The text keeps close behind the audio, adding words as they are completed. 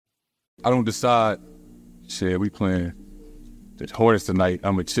I don't decide, shit, we playing the Hornets tonight,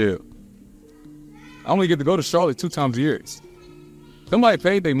 I'm going to chill. I only get to go to Charlotte 2 times a year. Somebody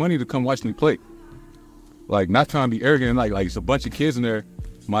paid their money to come watch me play. Like, not trying to be arrogant, like it's a bunch of kids in there,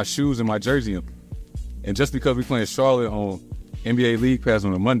 my shoes and my jersey. And just because we playing Charlotte on NBA League Pass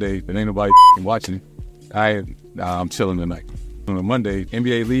on a Monday, but ain't nobody watching it, I'm chilling tonight. On a Monday,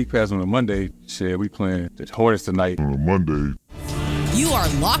 NBA League Pass on a Monday, shit, we playing the Hornets tonight. On a Monday. You are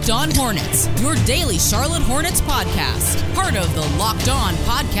Locked On Hornets, your daily Charlotte Hornets podcast. Part of the Locked On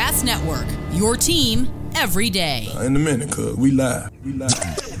Podcast Network, your team every day. In a minute, cuz we live. He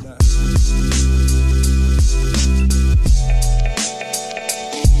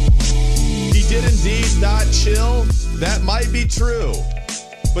did indeed not chill. That might be true.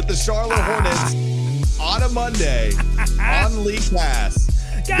 But the Charlotte Hornets on a Monday on League Pass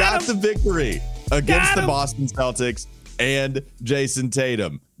got the victory against the Boston Celtics and Jason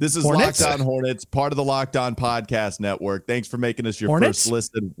Tatum. This is Locked On Hornets, part of the Locked On Podcast Network. Thanks for making us your first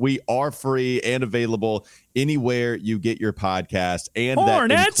listen. We are free and available anywhere you get your podcast, and that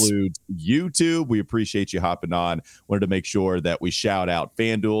includes YouTube. We appreciate you hopping on. Wanted to make sure that we shout out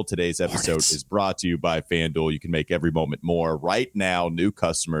FanDuel. Today's episode is brought to you by FanDuel. You can make every moment more. Right now, new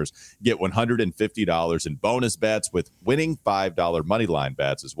customers get $150 in bonus bets with winning $5 moneyline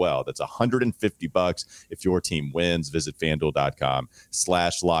bets as well. That's $150 if your team wins. Visit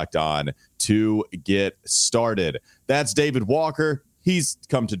FanDuel.com/locked on to get started. That's David Walker. He's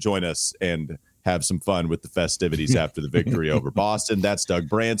come to join us and have some fun with the festivities after the victory over Boston. That's Doug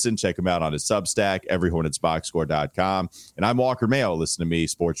Branson. Check him out on his Substack, everyhornetsboxscore.com. And I'm Walker Mayo. Listen to me,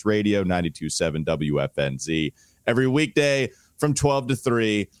 Sports Radio 92.7 WFNZ, every weekday from 12 to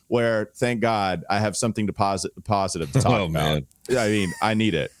 3, where, thank God, I have something to positive to talk about. Man. I mean, I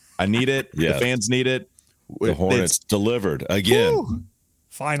need it. Yeah. The fans need it. The Hornets delivered again. Woo.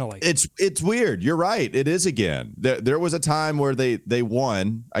 Finally. It's weird. You're right. It is again. There was a time where they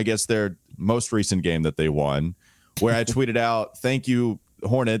won, I guess their most recent game that they won, where I tweeted out, thank you,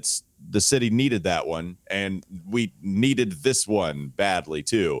 Hornets. The city needed that one, and we needed this one badly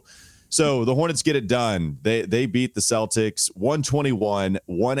too. So the Hornets get it done. They beat the Celtics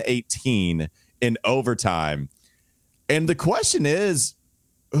 121-118 in overtime. And the question is,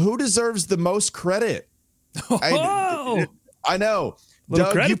 who deserves the most credit? I know.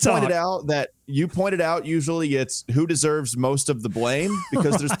 Doug, you pointed out usually it's who deserves most of the blame,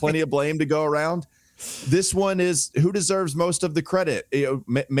 because there's plenty of blame to go around. This one is who deserves most of the credit.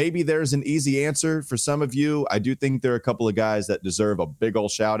 Maybe there's an easy answer for some of you. I do think there are a couple of guys that deserve a big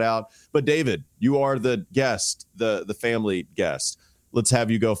old shout out. But David, you are the guest, the family guest. Let's have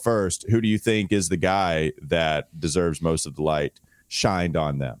you go first. Who do you think is the guy that deserves most of the light shined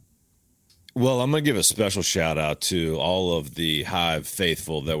on them? Well, I'm going to give a special shout out to all of the Hive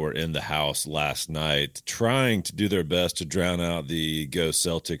faithful that were in the house last night, trying to do their best to drown out the Go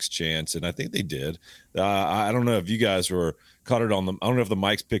Celtics chants, and I think they did. I don't know if you guys were caught it on them. I don't know if the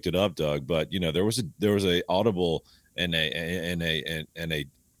mics picked it up, Doug, but there was a audible and a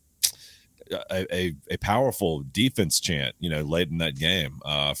powerful defense chant, late in that game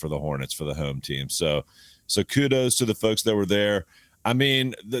for the Hornets, for the home team. So kudos to the folks that were there. I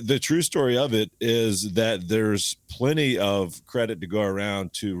mean, the true story of it is that there's plenty of credit to go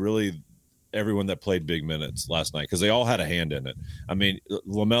around to really everyone that played big minutes last night, because they all had a hand in it. I mean,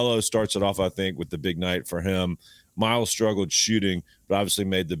 LaMelo starts it off, I think, with the big night for him. Miles struggled shooting, but obviously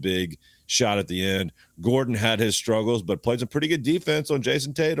made the big shot at the end. Gordon had his struggles, but played some pretty good defense on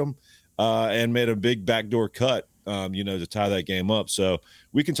Jason Tatum and made a big backdoor cut, to tie that game up. So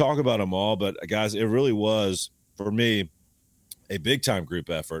we can talk about them all, but, guys, it really was, for me, a big-time group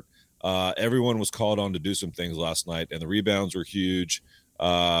effort. Everyone was called on to do some things last night, and the rebounds were huge.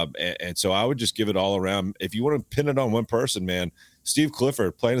 And so I would just give it all around. If you want to pin it on one person, man, Steve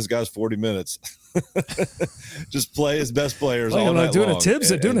Clifford playing his guys 40 minutes. Just play his best players all night doing long.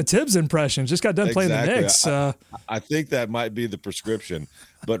 Doing a Tibbs impression. Just got done playing the Knicks. I think that might be the prescription.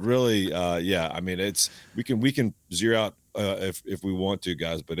 But really, I mean, we can zero out if we want to,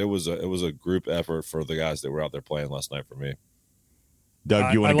 guys. But it was a group effort for the guys that were out there playing last night for me.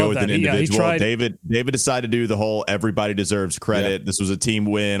 Doug, you want to go with an individual? David decided to do the whole everybody deserves credit. Yeah. This was a team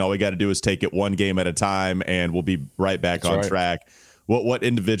win. All we got to do is take it one game at a time, and we'll be right back on track. What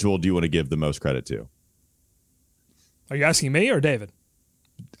individual do you want to give the most credit to? Are you asking me or David?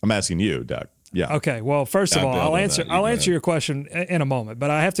 I'm asking you, Doug. Yeah. Okay. Well, first of all, I'll answer your question in a moment,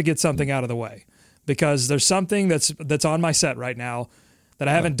 but I have to get something out of the way, because there's something that's on my set right now that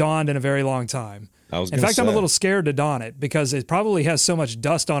I haven't donned in a very long time. In fact, I'm a little scared to don it, because it probably has so much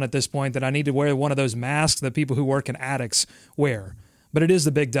dust on it at this point that I need to wear one of those masks that people who work in attics wear. But it is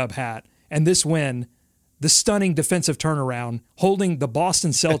the Big Dub hat. and this win, the stunning defensive turnaround, holding the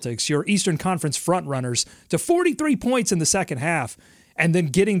Boston Celtics, your Eastern Conference frontrunners, to 43 points in the second half, and then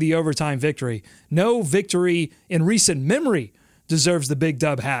getting the overtime victory. No victory in recent memory deserves the Big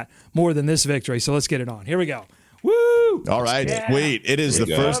Dub hat more than this victory. So let's get it on. Here we go. Woo! All right, sweet. It is the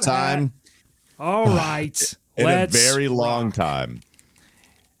first time. All right. In a very long time.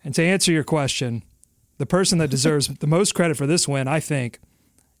 And to answer your question, the person that deserves the most credit for this win, I think,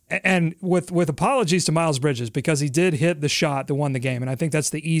 and with apologies to Miles Bridges, because he did hit the shot that won the game, and I think that's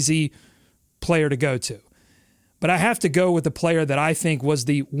the easy player to go to. But I have to go with the player that I think was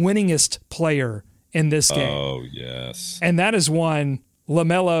the winningest player in this game. Oh, yes. And that is one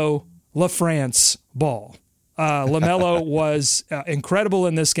LaMelo Ball. LaMelo was incredible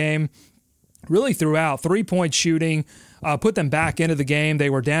in this game, really throughout. 3-point shooting, put them back into the game. They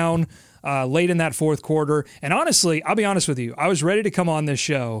were down late in that fourth quarter. And honestly, I'll be honest with you, I was ready to come on this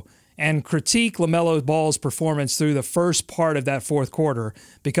show and critique LaMelo Ball's performance through the first part of that fourth quarter,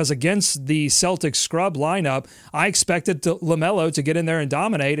 because against the Celtics scrub lineup, I expected LaMelo to get in there and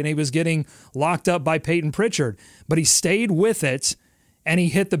dominate, and he was getting locked up by Peyton Pritchard. But he stayed with it, and he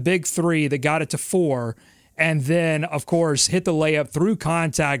hit the big three that got it to 4, and then, of course, hit the layup through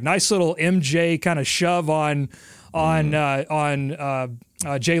contact. Nice little MJ kind of shove on Jaylen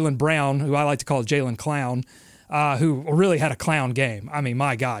Brown, who I like to call Jaylen Clown, who really had a clown game. I mean,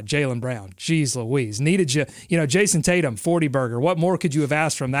 my God, Jaylen Brown, jeez Louise. Needed you, Jason Tatum, 40-burger. What more could you have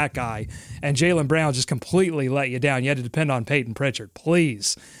asked from that guy? And Jaylen Brown just completely let you down. You had to depend on Peyton Pritchard,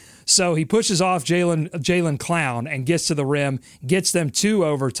 please. So he pushes off Jaylen Clown and gets to the rim, gets them to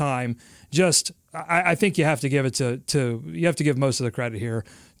overtime. Just, I think you have to give it you have to give most of the credit here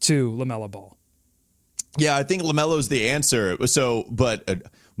to LaMelo Ball. Yeah, I think LaMelo's the answer. But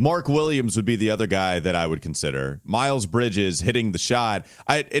Mark Williams would be the other guy that I would consider. Miles Bridges hitting the shot.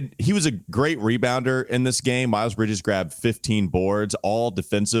 He was a great rebounder in this game. Miles Bridges grabbed 15 boards, all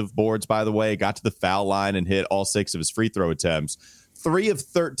defensive boards, by the way. Got to the foul line and hit all 6 of his free throw attempts. 3 of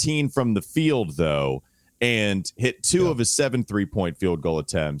 13 from the field, though, and hit 2 of his 7 3-point field goal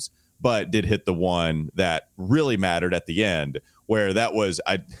attempts, but did hit the one that really mattered at the end, where it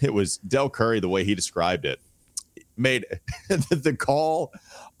was Del Curry, the way he described it, made the call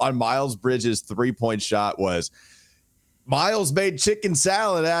on Miles Bridges' 3-point shot was, Miles made chicken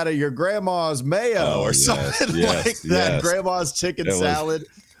salad out of your grandma's mayo something like that. Grandma's chicken salad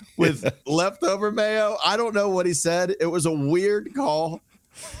with leftover mayo. I don't know what he said. It was a weird call.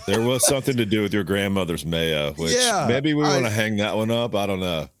 There was something to do with your grandmother's mayo, which maybe we want to hang that one up. I don't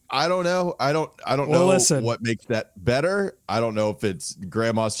know. I don't know. I don't know what makes that better. I don't know if it's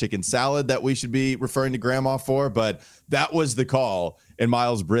grandma's chicken salad that we should be referring to grandma for, but that was the call, and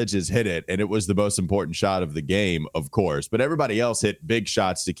Miles Bridges hit it, and it was the most important shot of the game, of course. But everybody else hit big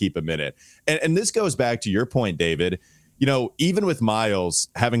shots to keep him in it. And this goes back to your point, David. Even with Miles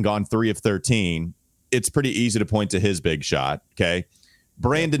having gone 3 of 13, it's pretty easy to point to his big shot, okay?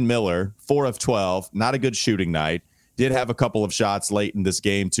 Brandon Miller, 4 of 12, not a good shooting night. Did have a couple of shots late in this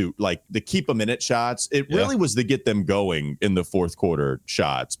game to the keep them in it shots. It really was to get them going in the fourth quarter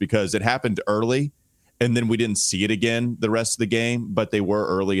shots, because it happened early and then we didn't see it again the rest of the game, but they were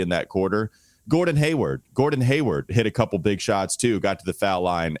early in that quarter. Gordon Hayward hit a couple big shots too, got to the foul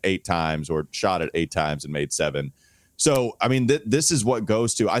line 8 times or shot it 8 times and made 7. So, I mean, this is what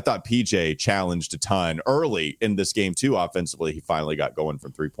goes to, I thought PJ challenged a ton early in this game too. Offensively, he finally got going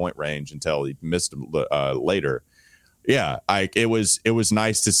from 3-point range until he missed him later. Yeah, it was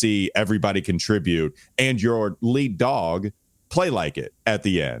nice to see everybody contribute and your lead dog play like it at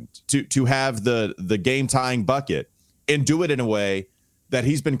the end, to have the game tying bucket and do it in a way that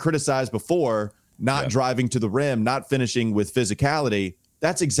he's been criticized before, not driving to the rim, not finishing with physicality.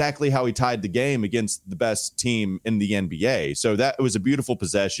 That's exactly how he tied the game against the best team in the NBA. So that was a beautiful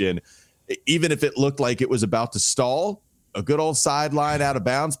possession. Even if it looked like it was about to stall, a good old sideline out of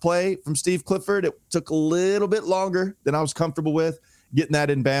bounds play from Steve Clifford. It took a little bit longer than I was comfortable with getting that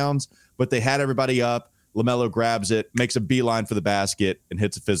in bounds, but they had everybody up. LaMelo grabs it, makes a beeline for the basket, and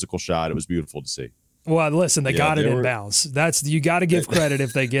hits a physical shot. It was beautiful to see. Well, listen, they got it in bounds. You got to give credit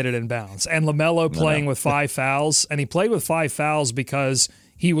if they get it in bounds. And LaMelo playing with 5 fouls, and he played with 5 fouls because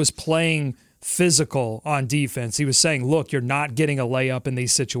he was playing physical on defense. He was saying, look, you're not getting a layup in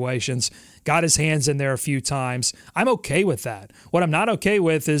these situations. Got his hands in there a few times. I'm okay with that. What I'm not okay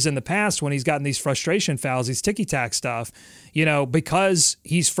with is in the past when he's gotten these frustration fouls, these ticky-tack stuff, because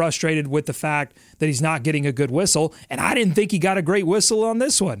he's frustrated with the fact that he's not getting a good whistle. And I didn't think he got a great whistle on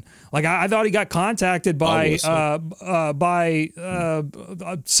this one. I thought he got contacted by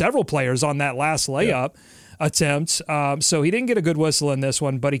several players on that last layup. attempt. So he didn't get a good whistle in this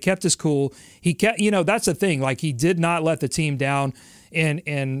one, but he kept his cool. He kept, that's the thing. Like, he did not let the team down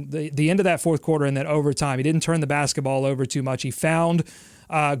in the end of that fourth quarter and then overtime. He didn't turn the basketball over too much. He found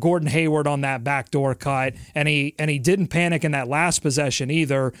Gordon Hayward on that backdoor cut, and he didn't panic in that last possession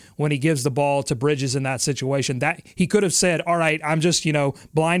either when he gives the ball to Bridges in that situation. That he could have said, all right, I'm just,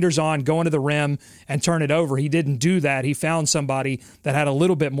 blinders on, going to the rim and turn it over. He didn't do that. He found somebody that had a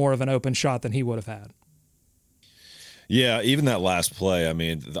little bit more of an open shot than he would have had. Yeah, even that last play, I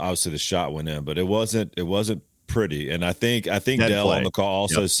mean, obviously the shot went in, but it wasn't pretty. And I think Dell on the call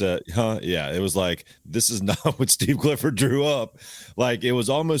also said, it was like, this is not what Steve Clifford drew up. Like, it was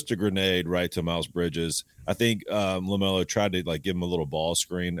almost a grenade right to Miles Bridges. I think LaMelo tried to give him a little ball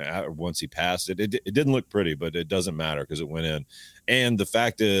screen once he passed it. It didn't look pretty, but it doesn't matter because it went in. And the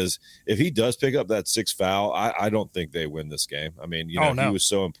fact is, if he does pick up that sixth foul, I don't think they win this game. I mean, he was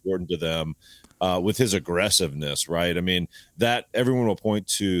so important to them. With his aggressiveness, right? I mean, that everyone will point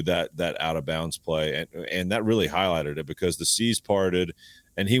to that out of bounds play, and that really highlighted it because the seas parted,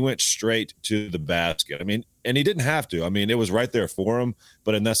 and he went straight to the basket. I mean, and he didn't have to. I mean, it was right there for him.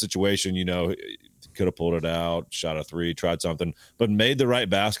 But in that situation, could have pulled it out, shot a three, tried something, but made the right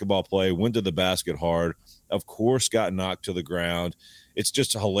basketball play, went to the basket hard. Of course, got knocked to the ground. It's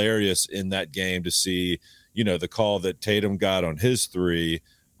just hilarious in that game to see, the call that Tatum got on his three.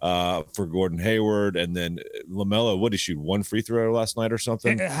 For Gordon Hayward, and then LaMelo, what did he shoot, one free throw last night or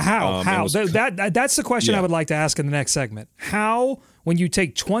something? How? That's the question I would like to ask in the next segment. How, when you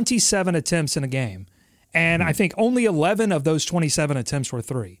take 27 attempts in a game, and I think only 11 of those 27 attempts were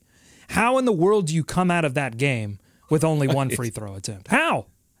three, how in the world do you come out of that game with only one free throw attempt? How?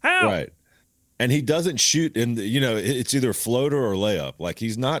 Right. And he doesn't shoot in it's either floater or layup. Like,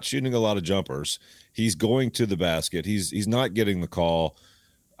 he's not shooting a lot of jumpers. He's going to the basket. He's not getting the call.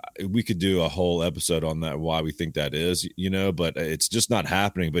 We could do a whole episode on that, why we think that is, but it's just not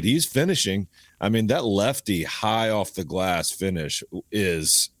happening. But he's finishing. I mean, that lefty high off the glass finish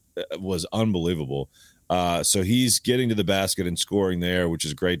was unbelievable. So he's getting to the basket and scoring there, which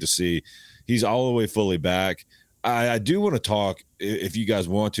is great to see. He's all the way fully back. I do want to talk, if you guys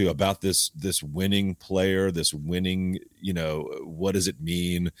want to, about this winning player, this winning, what does it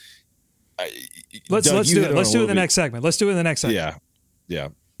mean? Let's do it. Let's do it in the next segment. Let's do it in the next segment. Yeah.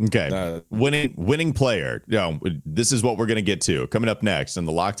 Okay. Winning player. This is what we're going to get to coming up next on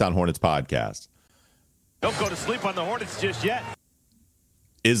the Locked On Hornets podcast. Don't go to sleep on the Hornets just yet.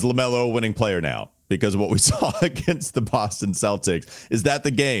 Is LaMelo a winning player now? Because of what we saw against the Boston Celtics. Is that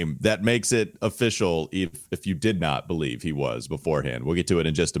the game that makes it official if you did not believe he was beforehand? We'll get to it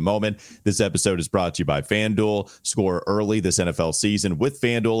in just a moment. This episode is brought to you by FanDuel. Score early this NFL season with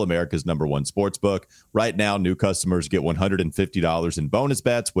FanDuel, America's #1 sportsbook. Right now, new customers get $150 in bonus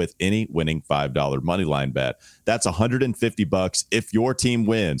bets with any winning $5 moneyline bet. That's $150 if your team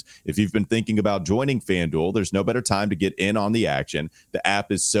wins. If you've been thinking about joining FanDuel, there's no better time to get in on the action. The app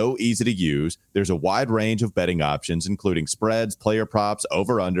is so easy to use. There's a wide range of betting options, including spreads, player props,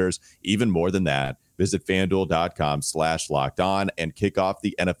 over-unders, even more than that. Visit FanDuel.com/lockedon and kick off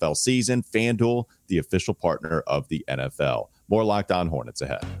the NFL season. FanDuel, the official partner of the NFL. More Locked On Hornets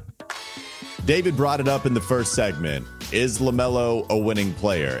ahead. David brought it up in the first segment. Is LaMelo a winning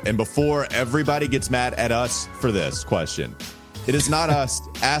player? And before everybody gets mad at us for this question, it is not us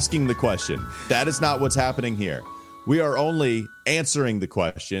asking the question. That is not what's happening here. We are only answering the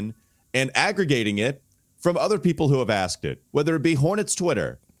question and aggregating it from other people who have asked it, whether it be Hornets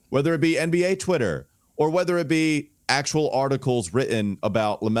Twitter, whether it be NBA Twitter, or whether it be actual articles written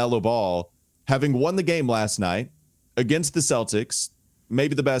about LaMelo Ball having won the game last night against the Celtics,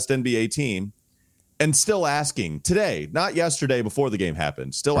 maybe the best NBA team, and still asking today, not yesterday before the game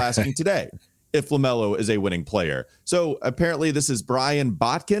happened, still asking today if LaMelo is a winning player. So apparently this is Brian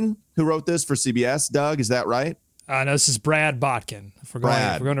Botkin who wrote this for CBS. Doug, is that right? No, this is Brad Botkin. If we're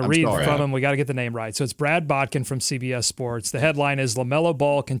going to read from him, we got to get the name right. So it's Brad Botkin from CBS Sports. The headline is LaMelo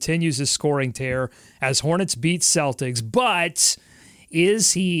Ball continues his scoring tear as Hornets beat Celtics, but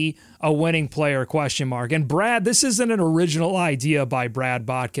is he a winning player? ? And Brad, this isn't an original idea by Brad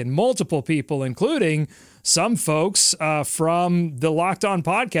Botkin. Multiple people, including some folks from the Locked On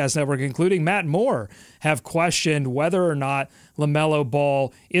Podcast Network, including Matt Moore, have questioned whether or not LaMelo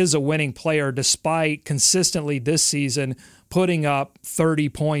Ball is a winning player, despite consistently this season putting up 30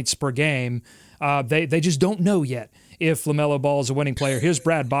 points per game. They just don't know yet if LaMelo Ball is a winning player. Here's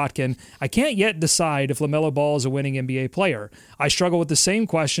Brad Botkin. I can't yet decide if LaMelo Ball is a winning NBA player. I struggle with the same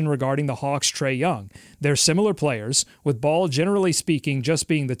question regarding the Hawks' Trae Young. They're similar players, with Ball, generally speaking, just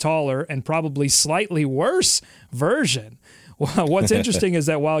being the taller and probably slightly worse version. What's interesting is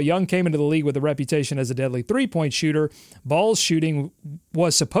that while Young came into the league with a reputation as a deadly three-point shooter, Ball's shooting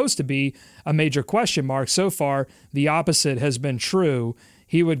was supposed to be a major question mark. So far, the opposite has been true.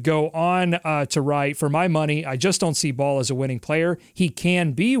 He would go on to write, "For my money, I just don't see Ball as a winning player. He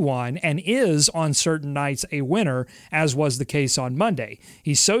can be one and is on certain nights a winner, as was the case on Monday.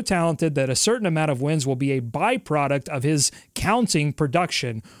 He's so talented that a certain amount of wins will be a byproduct of his counting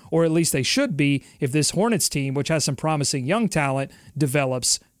production, or at least they should be if this Hornets team, which has some promising young talent,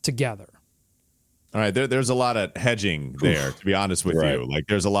 develops together." All right, there's a lot of hedging there, to be honest with you. Like,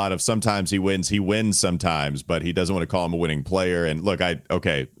 there's a lot of sometimes he wins sometimes, but he doesn't want to call him a winning player. And look, I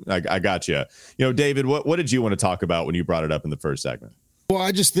got you. You know, David, what did you want to talk about when you brought it up in the first segment? Well,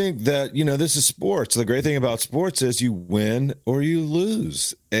 I just think that, this is sports. The great thing about sports is you win or you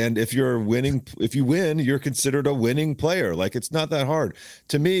lose. And if you win, you're considered a winning player. Like, it's not that hard.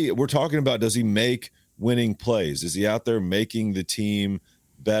 To me, we're talking about, does he make winning plays? Is he out there making the team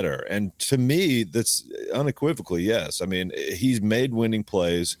better? And to me, that's unequivocally yes. I mean, he's made winning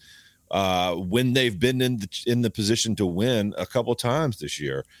plays when they've been in the position to win a couple times this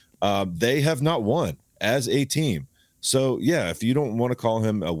year. They have not won as a team. So yeah, if you don't want to call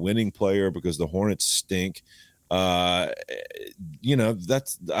him a winning player because the Hornets stink, that's,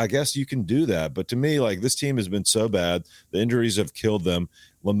 I guess you can do that. But to me, like, this team has been so bad. The injuries have killed them.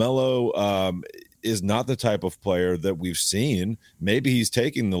 LaMelo is not the type of player that we've seen. Maybe he's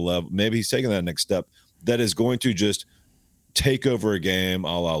taking the level. Maybe he's taking that next step that is going to just take over a game,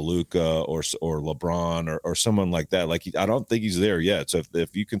 a la Luka or LeBron or someone like that. Like, I don't think he's there yet. So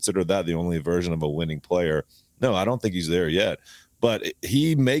if you consider that the only version of a winning player, no, I don't think he's there yet. But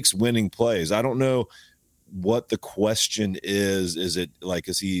he makes winning plays. I don't know what the question is. Is it like,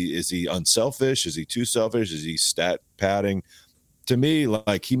 is he unselfish? Is he too selfish? Is he stat padding? To me,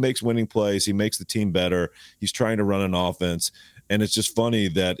 like, he makes winning plays. He makes the team better. He's trying to run an offense. And it's just funny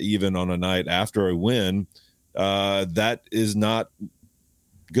that even on a night after a win, that is not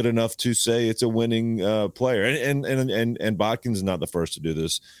good enough to say it's a winning player. And Botkin's is not the first to do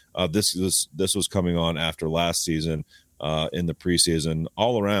this. This was coming on after last season in the preseason,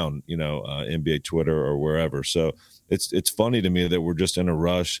 all around, NBA Twitter or wherever. So it's funny to me that we're just in a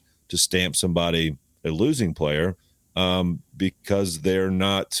rush to stamp somebody a losing player because they're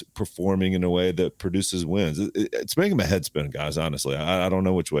not performing in a way that produces wins. It's making my head spin, guys. Honestly, I don't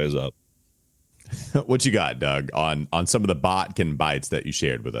know which way is up. What you got, Doug, on some of the Botkin bites that you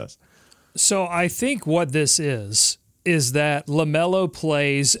shared with us? So I think what this is that LaMelo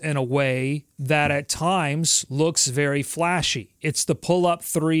plays in a way that at times looks very flashy. It's the pull-up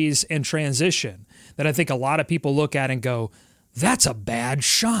threes in transition that I think a lot of people look at and go, that's a bad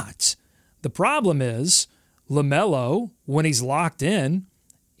shot. The problem is LaMelo, when he's locked in,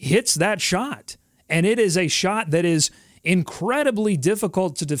 hits that shot. And it is a shot that is incredibly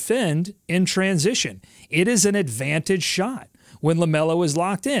difficult to defend in transition. It is an advantage shot when LaMelo is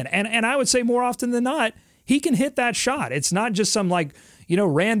locked in. And I would say more often than not, he can hit that shot. It's not just some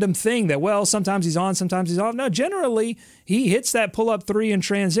random thing that, well, sometimes he's on, sometimes he's off. No, generally he hits that pull-up three in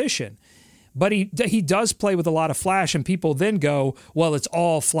transition. But he does play with a lot of flash, and people then go, well, it's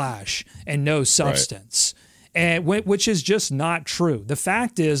all flash and no substance. Right. And which is just not true. The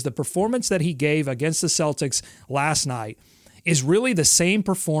fact is, the performance that he gave against the Celtics last night is really the same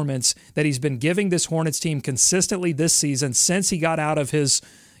performance that he's been giving this Hornets team consistently this season since he got out of his,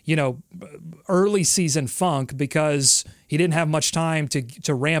 early season funk, because he didn't have much time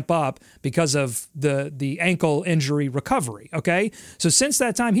to ramp up because of the ankle injury recovery, okay? So since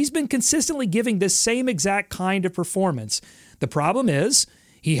that time, he's been consistently giving this same exact kind of performance. The problem is,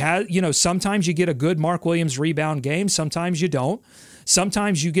 he has, sometimes you get a good Mark Williams rebound game. Sometimes you don't.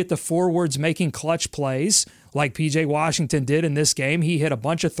 Sometimes you get the forwards making clutch plays like P.J. Washington did in this game. He hit a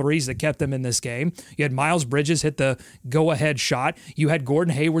bunch of threes that kept them in this game. You had Miles Bridges hit the go-ahead shot. You had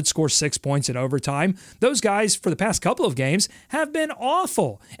Gordon Hayward score 6 points in overtime. Those guys, for the past couple of games, have been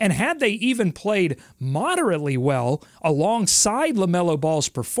awful. And had they even played moderately well alongside LaMelo Ball's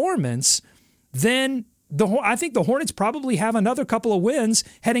performance, then I think the Hornets probably have another couple of wins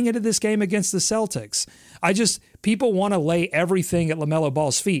heading into this game against the Celtics. People want to lay everything at LaMelo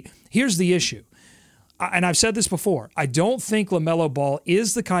Ball's feet. Here's the issue, and I've said this before. I don't think LaMelo Ball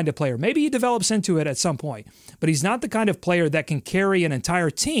is the kind of player, maybe he develops into it at some point, but he's not the kind of player that can carry an entire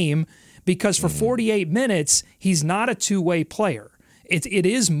team, because for 48 minutes, he's not a two-way player. It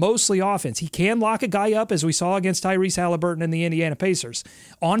is mostly offense. He can lock a guy up, as we saw against Tyrese Halliburton and the Indiana Pacers.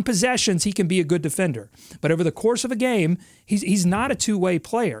 On possessions, he can be a good defender. But over the course of a game, he's not a two-way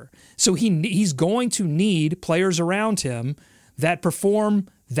player. So he's going to need players around him that perform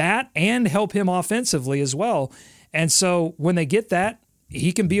that and help him offensively as well. And so when they get that,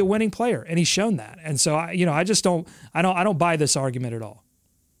 he can be a winning player, and he's shown that. And so I don't buy this argument at all.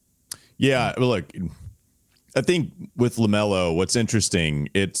 Yeah, look, I think with LaMelo, what's interesting,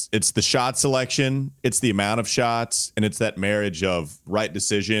 it's the shot selection, it's the amount of shots, and it's that marriage of right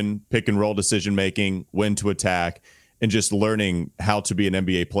decision, pick and roll decision making, when to attack, and just learning how to be an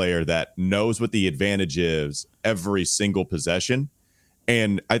NBA player that knows what the advantage is every single possession.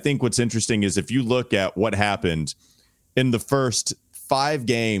 And I think what's interesting is if you look at what happened in the first 5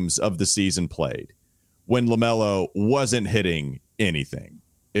 games of the season played, when LaMelo wasn't hitting anything,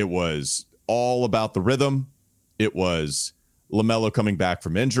 it was all about the rhythm. It was LaMelo coming back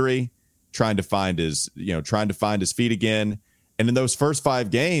from injury, trying to find his feet again. And in those first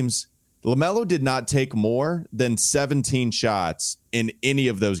 5 games, LaMelo did not take more than 17 shots in any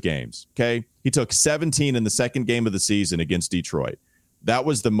of those games. Okay. He took 17 in the second game of the season against Detroit. That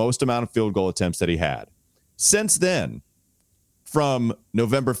was the most amount of field goal attempts that he had. Since then, from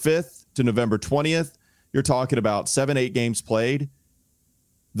November 5th to November 20th, you're talking about 7-8 games played.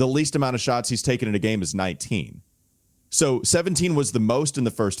 The least amount of shots he's taken in a game is 19. So 17 was the most in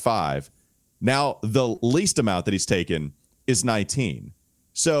the first 5. Now the least amount that he's taken is 19.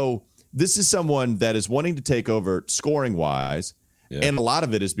 So this is someone that is wanting to take over scoring wise. Yeah. And a lot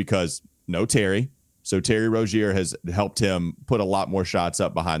of it is because no Terry. So Terry Rozier has helped him put a lot more shots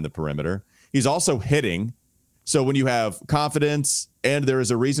up behind the perimeter. He's also hitting. So when you have confidence and there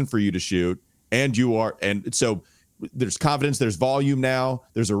is a reason for you to shoot, and so there's confidence, there's volume now,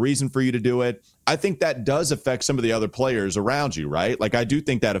 there's a reason for you to do it. I think that does affect some of the other players around you, right? Like I do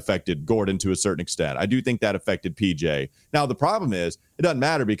think that affected Gordon to a certain extent. I do think that affected PJ. Now, the problem is it doesn't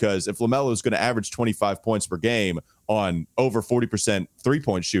matter because if LaMelo is going to average 25 points per game on over 40%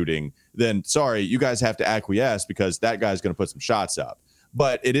 three-point shooting, then sorry, you guys have to acquiesce because that guy's going to put some shots up.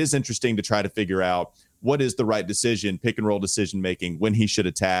 But it is interesting to try to figure out what is the right decision, pick and roll decision making, when he should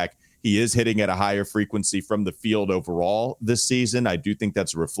attack. He is hitting at a higher frequency from the field overall this season. I do think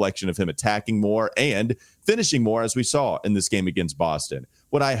that's a reflection of him attacking more and finishing more, as we saw in this game against Boston.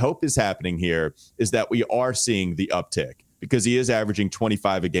 What I hope is happening here is that we are seeing the uptick because he is averaging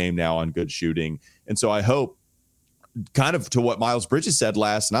 25 a game now on good shooting. And so I hope, kind of to what Miles Bridges said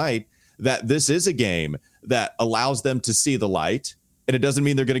last night, that this is a game that allows them to see the light. And it doesn't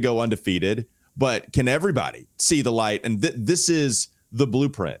mean they're going to go undefeated, but can everybody see the light? And this is the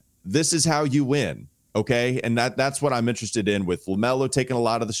blueprint. This is how you win, okay? And that's what I'm interested in with LaMelo taking a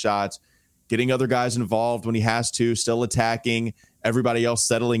lot of the shots, getting other guys involved when he has to, still attacking, everybody else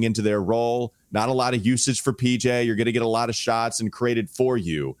settling into their role. Not a lot of usage for PJ. You're going to get a lot of shots and created for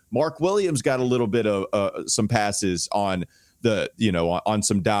you. Mark Williams got a little bit of some passes on on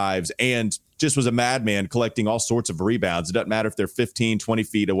some dives and just was a madman collecting all sorts of rebounds. It doesn't matter if they're 15, 20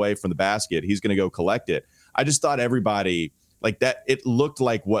 feet away from the basket. He's going to go collect it. I just thought everybody like that, it looked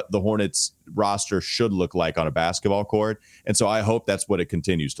like what the Hornets roster should look like on a basketball court. And so I hope that's what it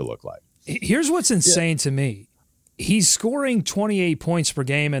continues to look like. Here's what's insane to me. He's scoring 28 points per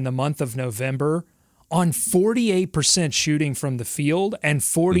game in the month of November on 48% shooting from the field and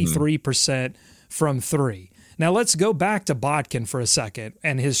 43% from 3. Now let's go back to Botkin for a second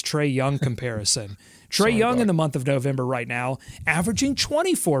and his Trae Young comparison. Trae Young in the month of November right now, averaging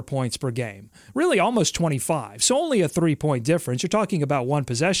 24 points per game, really almost 25. So only a 3-point difference. You're talking about one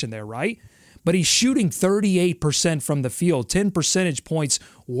possession there, right? But he's shooting 38% from the field, 10 percentage points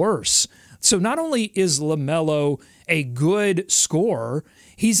worse. So not only is LaMelo a good scorer,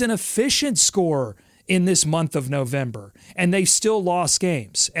 he's an efficient scorer in this month of November, and they still lost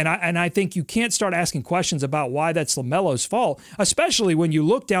games. And I think you can't start asking questions about why that's LaMelo's fault, especially when you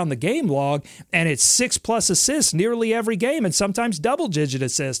look down the game log and it's 6+ assists nearly every game and sometimes double-digit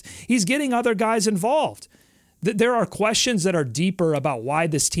assists. He's getting other guys involved. There are questions that are deeper about why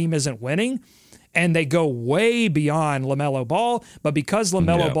this team isn't winning, and they go way beyond LaMelo Ball, but because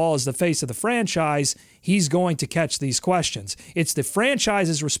LaMelo Ball is the face of the franchise, he's going to catch these questions. It's the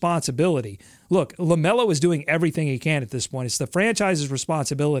franchise's responsibility. Look, LaMelo is doing everything he can at this point. It's the franchise's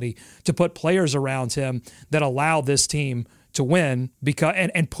responsibility to put players around him that allow this team to win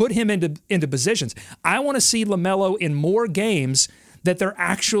and put him into positions. I want to see LaMelo in more games that they're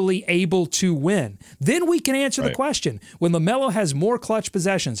actually able to win. Then we can answer the question. When LaMelo has more clutch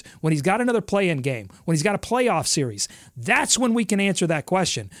possessions, when he's got another play-in game, when he's got a playoff series, that's when we can answer that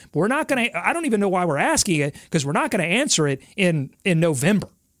question. But we're not going to, I don't even know why we're asking it, because we're not going to answer it in November.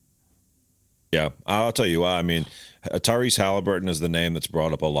 Yeah, I'll tell you why. I mean, Tyrese Halliburton is the name that's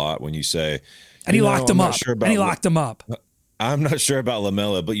brought up a lot when you say, and he locked him up. And he locked him up. I'm not sure about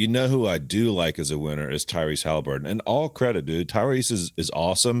LaMelo, but you know who I do like as a winner is Tyrese Halliburton. And all credit, dude. Tyrese is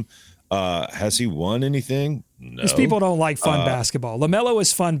awesome. Has he won anything? These people don't like fun basketball. LaMelo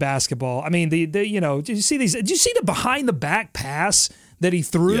is fun basketball. I mean, did you see these? Did you see the behind the back pass that he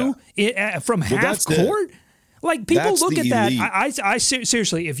threw from half court? Like, people look at that. I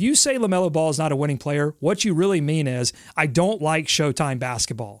seriously, if you say LaMelo Ball is not a winning player, what you really mean is I don't like Showtime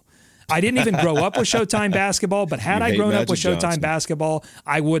basketball. I didn't even grow up with Showtime basketball, but had I grown up with Showtime basketball,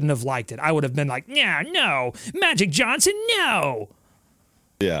 I wouldn't have liked it. I would have been like, yeah, no, Magic Johnson, no.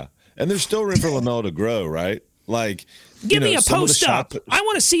 Yeah, and there's still room for LaMelo to grow, right? Like, give me a post up. I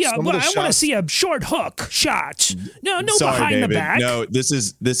want to see a short hook shot. No, sorry, behind David. the back. No, this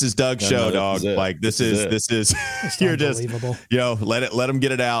is Doug's show, dog. Like this is you're just let him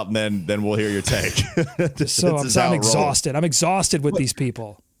get it out, and then we'll hear your take. So I'm exhausted. I'm exhausted with these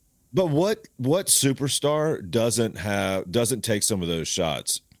people. But what superstar doesn't take some of those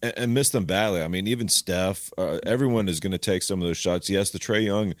shots and miss them badly? I mean, even Steph, everyone is going to take some of those shots. Yes, the Trae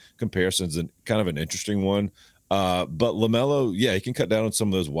Young comparison is kind of an interesting one. But LaMelo, he can cut down on some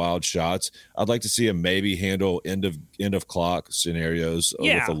of those wild shots. I'd like to see him maybe handle end of clock scenarios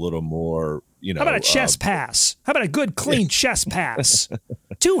with a little more, How about a chest pass? How about a good, clean chest pass?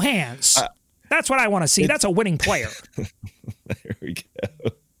 2 hands. That's what I want to see. That's a winning player. There we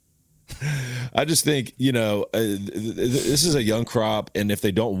go. I just think, this is a young crop, and if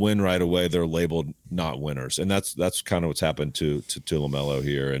they don't win right away, they're labeled not winners. And that's kind of what's happened to LaMelo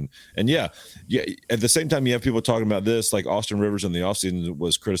here. And at the same time, you have people talking about this, like Austin Rivers in the offseason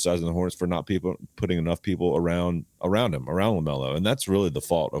was criticizing the Hornets for not putting enough people around LaMelo. And that's really the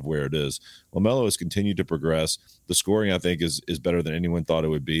fault of where it is. LaMelo has continued to progress. The scoring, I think, is better than anyone thought it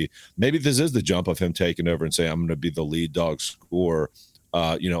would be. Maybe this is the jump of him taking over and saying, I'm going to be the lead dog scorer,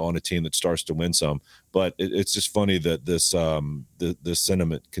 on a team that starts to win some. But it's just funny that this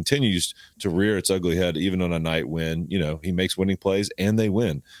sentiment continues to rear its ugly head, even on a night when, he makes winning plays and they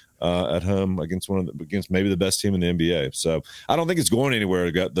win at home against maybe the best team in the NBA. So I don't think it's going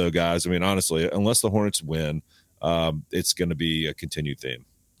anywhere, though, guys. I mean, honestly, unless the Hornets win, it's going to be a continued theme.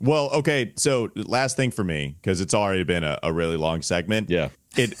 Well, okay, so last thing for me, because it's already been a really long segment. Yeah.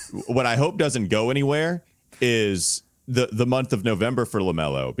 What I hope doesn't go anywhere is the month of November for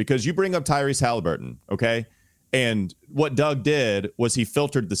LaMelo, because you bring up Tyrese Halliburton, okay? And what Doug did was he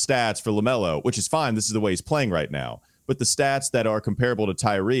filtered the stats for LaMelo, which is fine. This is the way he's playing right now. But the stats that are comparable to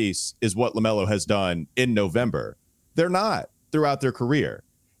Tyrese is what LaMelo has done in November. They're not throughout their career.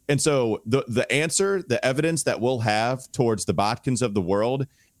 And so the answer, the evidence that we'll have towards the Botkins of the world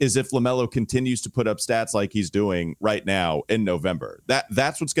is if LaMelo continues to put up stats like he's doing right now in November.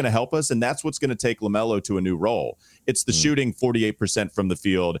 That's what's going to help us, and that's what's going to take LaMelo to a new role. It's the shooting 48% from the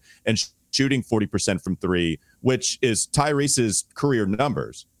field and shooting 40% from three, which is Tyrese's career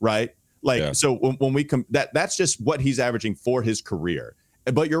numbers, right? So when we come, that's just what he's averaging for his career.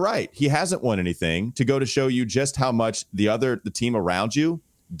 But you're right, he hasn't won anything, to go to show you just how much the team around you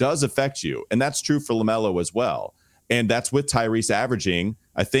does affect you, and that's true for LaMelo as well. And that's with Tyrese averaging,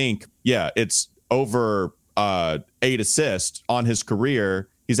 I think, it's over 8 assists on his career.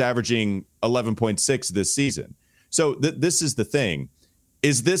 He's averaging 11.6 this season. So this is the thing.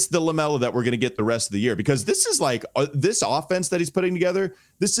 Is this the LaMelo that we're going to get the rest of the year? Because this is like this offense that he's putting together.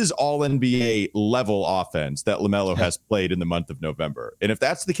 This is all NBA level offense that LaMelo has played in the month of November. And if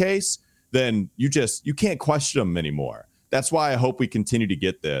that's the case, then you can't question him anymore. That's why I hope we continue to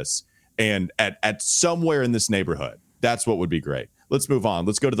get this. And at somewhere in this neighborhood, that's what would be great. Let's move on.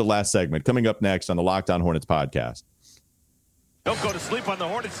 Let's go to the last segment. Coming up next on the Locked On Hornets podcast. Don't go to sleep on the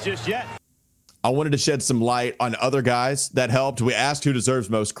Hornets just yet. I wanted to shed some light on other guys that helped. We asked who deserves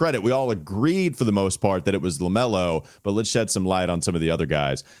most credit. We all agreed for the most part that it was LaMelo, but let's shed some light on some of the other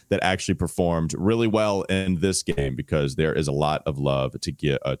guys that actually performed really well in this game, because there is a lot of love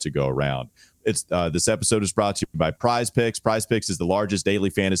to go around. This episode is brought to you by Prize Picks. Prize Picks is the largest daily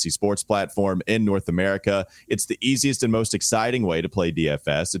fantasy sports platform in North America. It's the easiest and most exciting way to play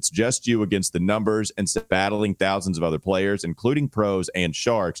DFS. It's just you against the numbers and battling thousands of other players, including pros and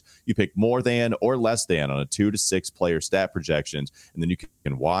sharks. You pick more than or less than on a 2 to 6 player stat projections, and then you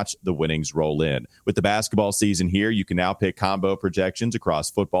can watch the winnings roll in. With the basketball season here, you can now pick combo projections across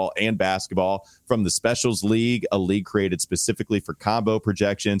football and basketball from the Specials League, a league created specifically for combo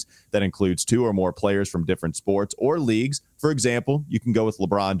projections that includes 2 or more players from different sports or leagues. For example, you can go with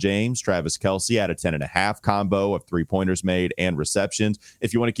LeBron James, Travis Kelce at a 10.5 combo of 3-pointers made and receptions.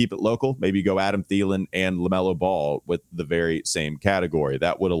 If you want to keep it local, maybe go Adam Thielen and LaMelo Ball with the very same category.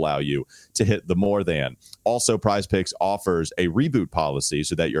 That would allow you to hit the more than. Also, Prize Picks offers a reboot policy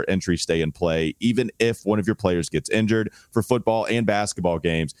so that your entries stay in play even if one of your players gets injured. For football and basketball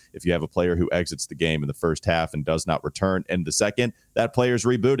games, if you have a player who exits the game in the first half and does not return in the second, that player is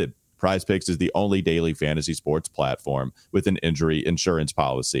rebooted. PrizePicks is the only daily fantasy sports platform with an injury insurance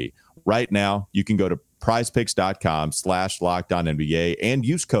policy. Right now, you can go to prizepicks.com/LockedOnNBA and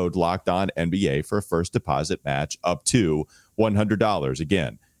use code LockedOnNBA for a first deposit match up to $100.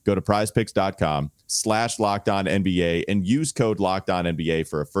 Again, go to prizepicks.com/LockedOnNBA and use code LockedOnNBA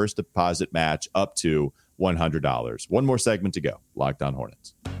for a first deposit match up to $100. One more segment to go. Locked On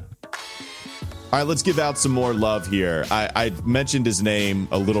Hornets. All right, let's give out some more love here. I mentioned his name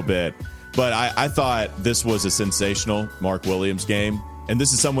a little bit, but I thought this was a sensational Mark Williams game. And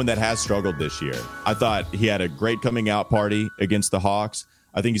this is someone that has struggled this year. I thought he had a great coming out party against the Hawks.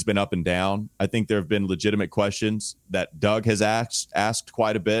 I think he's been up and down. I think there have been legitimate questions that Doug has asked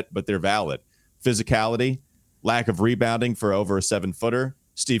quite a bit, but they're valid. Physicality, lack of rebounding for over a 7-footer.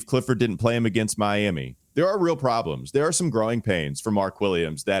 Steve Clifford didn't play him against Miami. There are real problems. There are some growing pains for Mark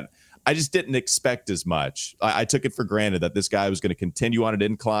Williams that I just didn't expect as much. I took it for granted that this guy was going to continue on an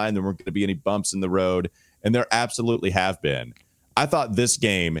incline. There weren't going to be any bumps in the road, and there absolutely have been. I thought this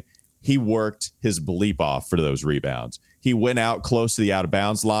game, he worked his bleep off for those rebounds. He went out close to the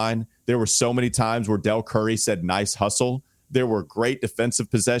out-of-bounds line. There were so many times where Del Curry said, nice hustle. There were great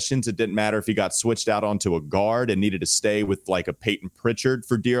defensive possessions. It didn't matter if he got switched out onto a guard and needed to stay with like a Peyton Pritchard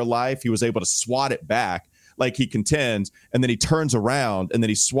for dear life. He was able to swat it back like he contends, and then he turns around and then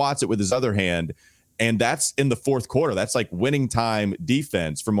he swats it with his other hand. And that's in the fourth quarter. That's like winning time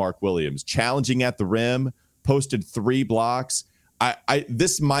defense for Mark Williams. Challenging at the rim, posted 3 blocks.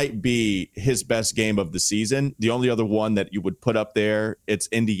 This might be his best game of the season. The only other one that you would put up there, it's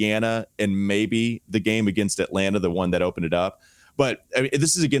Indiana and maybe the game against Atlanta, the one that opened it up. But I mean,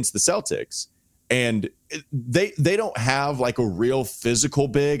 this is against the Celtics, and they don't have like a real physical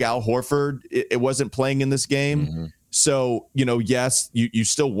big. Al Horford, it wasn't playing in this game. Mm-hmm. So, yes, you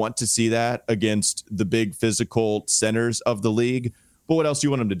still want to see that against the big physical centers of the league. But what else do you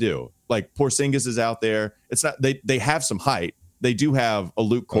want them to do? Like Porzingis is out there. It's not they have some height. They do have a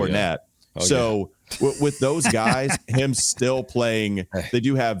Luke Cornett. With those guys, him still playing, they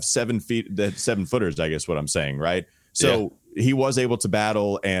do have 7 footers, I guess what I'm saying, right? So he was able to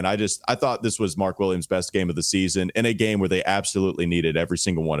battle, and I thought this was Mark Williams' best game of the season in a game where they absolutely needed every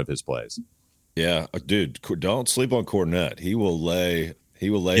single one of his plays. Yeah, dude, don't sleep on Cornett. He will lay.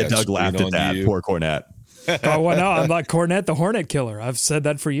 Yeah, Doug laughed at that. You. Poor Cornett. Oh, well, no, I'm like Cornett, the Hornet killer. I've said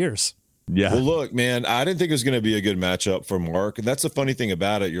that for years. Yeah. Well, look, man, I didn't think it was going to be a good matchup for Mark. And that's the funny thing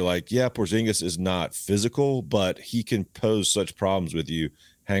about it. You're like, yeah, Porzingis is not physical, but he can pose such problems with you.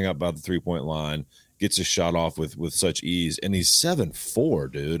 Hang up by the 3-point line, gets his shot off with such ease. And he's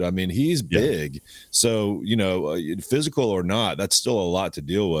 7'4", dude. I mean, he's big. Yeah. So, physical or not, that's still a lot to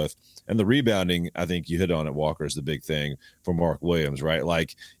deal with. And the rebounding, I think you hit on it, Walker, is the big thing for Mark Williams, right?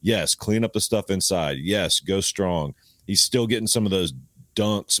 Like, yes, clean up the stuff inside. Yes, go strong. He's still getting some of those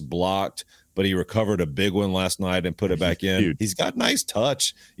dunks blocked, but he recovered a big one last night and put it back in. Dude. He's got nice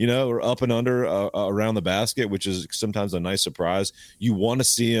touch, or up and under around the basket, which is sometimes a nice surprise. You want to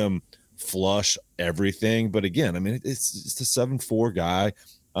see him flush everything, but again, I mean, it's the 7'4" guy.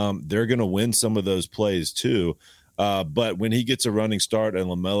 They're going to win some of those plays too. But when he gets a running start and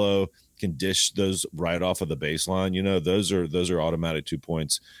LaMelo can dish those right off of the baseline, those are automatic 2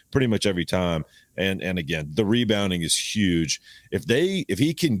 points pretty much every time. And again, the rebounding is huge. If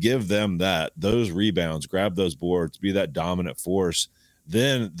he can give them those rebounds, grab those boards, be that dominant force,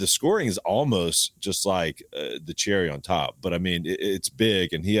 then the scoring is almost just like the cherry on top. But I mean, it's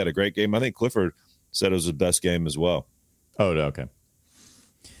big, and he had a great game. I think Clifford said it was his best game as well. Oh, okay.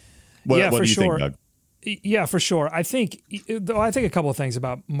 What do you think, Doug? Yeah, for sure. I think a couple of things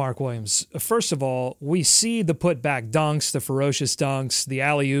about Mark Williams. First of all, we see the putback dunks, the ferocious dunks, the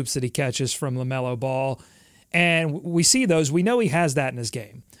alley-oops that he catches from LaMelo Ball, and we see those. We know he has that in his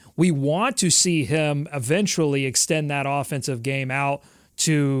game. We want to see him eventually extend that offensive game out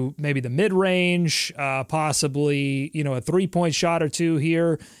to maybe the mid-range, possibly, a 3-point shot or two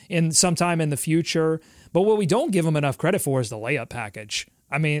here in sometime in the future. But what we don't give him enough credit for is the layup package.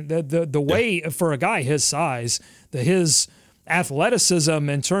 I mean, the way for a guy his size, his athleticism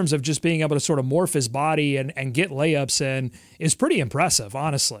in terms of just being able to sort of morph his body and get layups in is pretty impressive,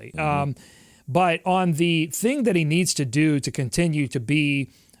 honestly. Mm-hmm. But on the thing that he needs to do to continue to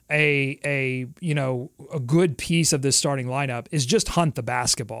be a good piece of this starting lineup is just hunt the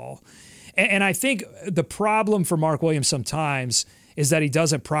basketball. And I think the problem for Mark Williams sometimes is that he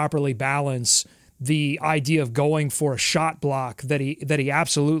doesn't properly balance the idea of going for a shot block that he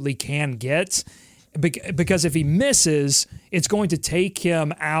absolutely can get, because if he misses, it's going to take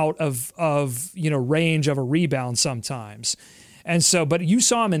him out of range of a rebound sometimes. And so, but you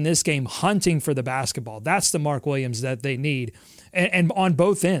saw him in this game hunting for the basketball. That's the Mark Williams that they need. And on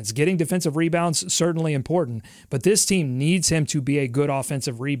both ends, getting defensive rebounds, certainly important, but this team needs him to be a good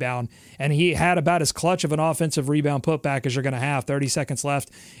offensive rebound. And he had about as clutch of an offensive rebound putback as you're going to have, 30 seconds left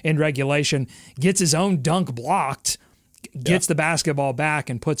in regulation, gets his own dunk blocked, gets the basketball back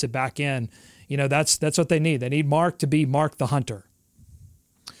and puts it back in. You know, that's what they need. They need Mark to be Mark the Hunter.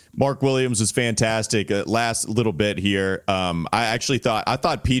 Mark Williams was fantastic. Last little bit here. I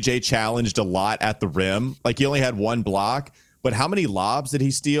thought PJ challenged a lot at the rim. Like, he only had one block, but how many lobs did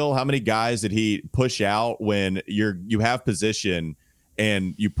he steal? How many guys did he push out when you have position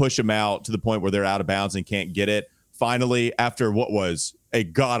and you push them out to the point where they're out of bounds and can't get it? Finally, after what was a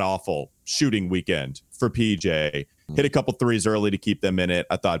god-awful shooting weekend for PJ, hit a couple threes early to keep them in it.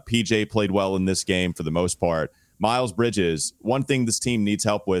 I thought PJ played well in this game for the most part. Miles Bridges, one thing this team needs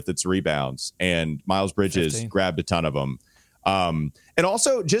help with, it's rebounds, and Miles Bridges 15. grabbed a ton of them. And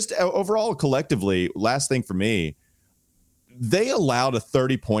also, just overall, collectively, last thing for me, they allowed a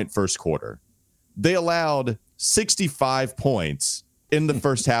 30-point first quarter. They allowed 65 points in the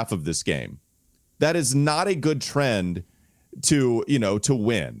first half of this game. That is not a good trend to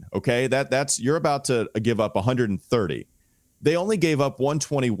win. Okay, that's you're about to give up 130. They only gave up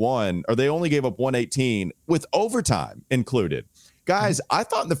 121, or they only gave up 118 with overtime included. Guys, I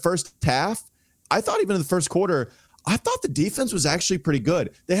thought in the first half, I thought even in the first quarter, I thought the defense was actually pretty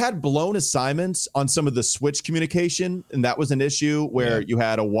good. They had blown assignments on some of the switch communication, and that was an issue where you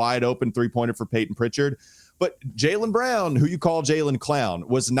had a wide open three-pointer for Peyton Pritchard. But Jaylen Brown, who you call Jaylen Clown,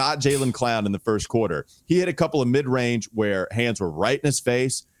 was not Jaylen Clown in the first quarter. He hit a couple of mid-range where hands were right in his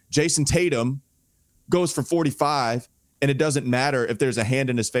face. Jason Tatum goes for 45, and it doesn't matter if there's a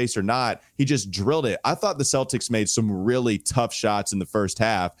hand in his face or not. He just drilled it. I thought the Celtics made some really tough shots in the first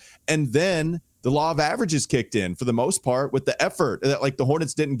half. And then the law of averages kicked in for the most part with the effort. Like, the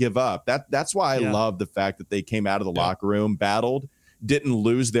Hornets didn't give up. That's why I love the fact that they came out of the locker room, battled, didn't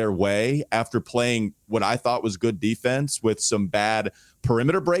lose their way after playing what I thought was good defense with some bad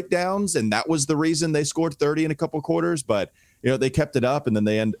perimeter breakdowns. And that was the reason they scored 30 in a couple quarters. But, they kept it up, and then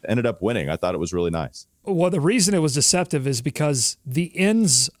they ended up winning. I thought it was really nice. Well, the reason it was deceptive is because the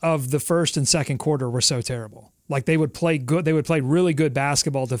ends of the first and second quarter were so terrible. Like, they would play good. They would play really good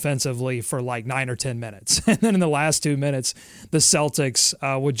basketball defensively for like 9 or 10 minutes. And then in the last 2 minutes, the Celtics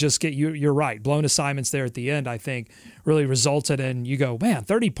would just get, you're right, blown assignments there at the end, I think, really resulted in, you go, man,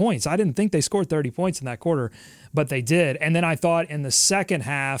 30 points. I didn't think they scored 30 points in that quarter, but they did. And then I thought in the second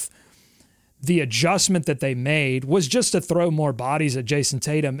half, the adjustment that they made was just to throw more bodies at Jason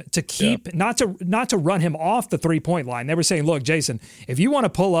Tatum to keep, not to run him off the three-point line. They were saying, look, Jason, if you want to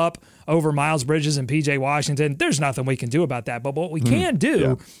pull up over Miles Bridges and PJ Washington, there's nothing we can do about that. But what we can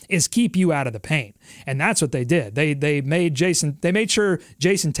do is keep you out of the paint. And that's what they did. They made sure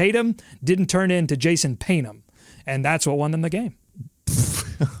Jason Tatum didn't turn into Jason Paynham. And that's what won them the game.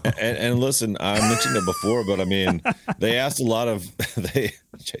 And listen, I mentioned it before, but I mean, they asked a lot of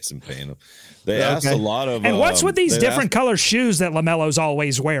Jason Payne. They asked a lot of. And what's with these different color shoes that LaMelo's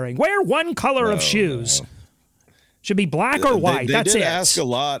always wearing? Wear one color of shoes. Should be black or white. They That's did it. Ask a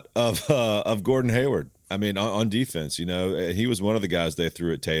lot of Gordon Hayward. I mean, on defense, he was one of the guys they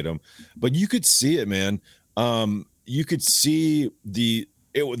threw at Tatum, but you could see it, man. You could see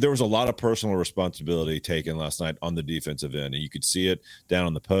there was a lot of personal responsibility taken last night on the defensive end, and you could see it down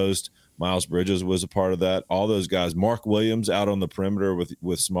on the post. Miles Bridges was a part of that. All those guys, Mark Williams out on the perimeter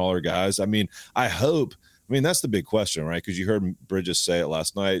with smaller guys. I mean, that's the big question, right? Because you heard Bridges say it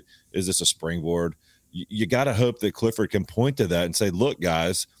last night. Is this a springboard? You got to hope that Clifford can point to that and say, look,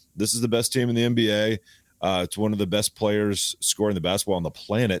 guys, this is the best team in the NBA. It's one of the best players scoring the basketball on the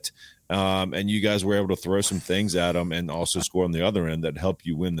planet. And you guys were able to throw some things at them and also score on the other end that help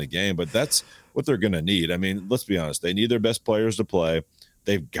you win the game. But that's what they're going to need. I mean, let's be honest. They need their best players to play.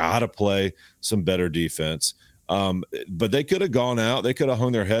 They've got to play some better defense. But they could have gone out. They could have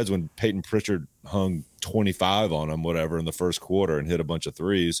hung their heads when Peyton Pritchard hung 25 on them, whatever, in the first quarter and hit a bunch of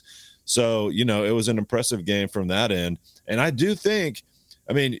threes. So, it was an impressive game from that end. And I do think,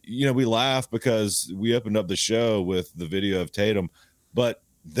 we laugh because we opened up the show with the video of Tatum, but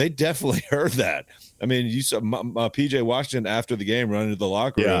they definitely heard that. I mean, you saw PJ Washington after the game running to the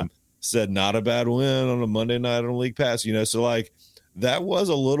locker room said, not a bad win on a Monday night on League Pass, so like that was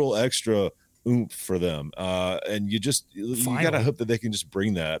a little extra oomph for them. And you got to hope that they can just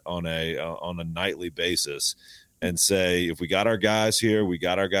bring that on a nightly basis and say, if we got our guys here, we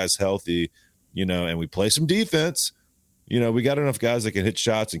got our guys healthy, and we play some defense, we got enough guys that can hit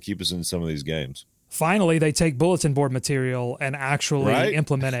shots and keep us in some of these games. finally they take bulletin board material and actually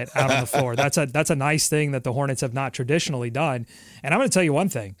implement it out on the floor. That's a nice thing that the Hornets have not traditionally done. And I'm going to tell you one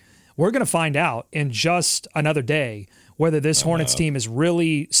thing. We're going to find out in just another day whether this Hornets team is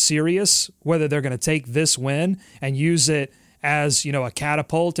really serious, whether they're going to take this win and use it as, a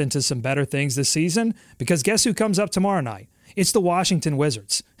catapult into some better things this season. Because guess who comes up tomorrow night? It's the Washington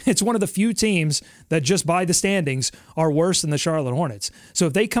Wizards. It's one of the few teams that just by the standings are worse than the Charlotte Hornets. So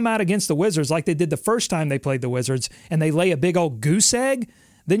if they come out against the Wizards like they did the first time they played the Wizards and they lay a big old goose egg,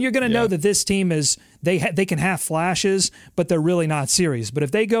 then you're going to know that this team is they can have flashes, but they're really not serious. But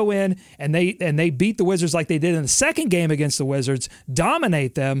if they go in and they beat the Wizards like they did in the second game against the Wizards,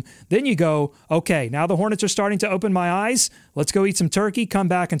 dominate them, then you go, okay, now the Hornets are starting to open my eyes. Let's go eat some turkey, come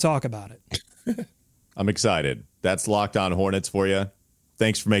back and talk about it. I'm excited. That's Locked On Hornets for you.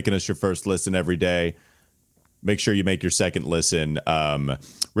 Thanks for making us your first listen every day. Make sure you make your second listen.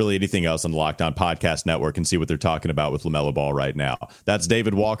 Really anything else on the Locked On Podcast Network and see what they're talking about with LaMelo Ball right now. That's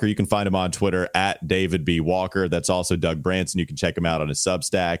David Walker. You can find him on Twitter at David B. Walker. That's also Doug Branson. You can check him out on his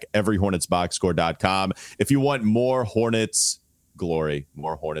Substack, everyhornetsboxscore.com. If you want more Hornets glory,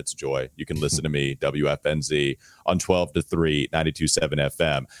 more Hornets joy, you can listen to me, WFNZ, on 12 to 3, 92.7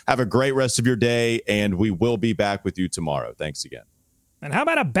 FM. Have a great rest of your day, and we will be back with you tomorrow. Thanks again. And how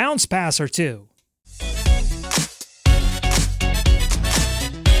about a bounce pass or two?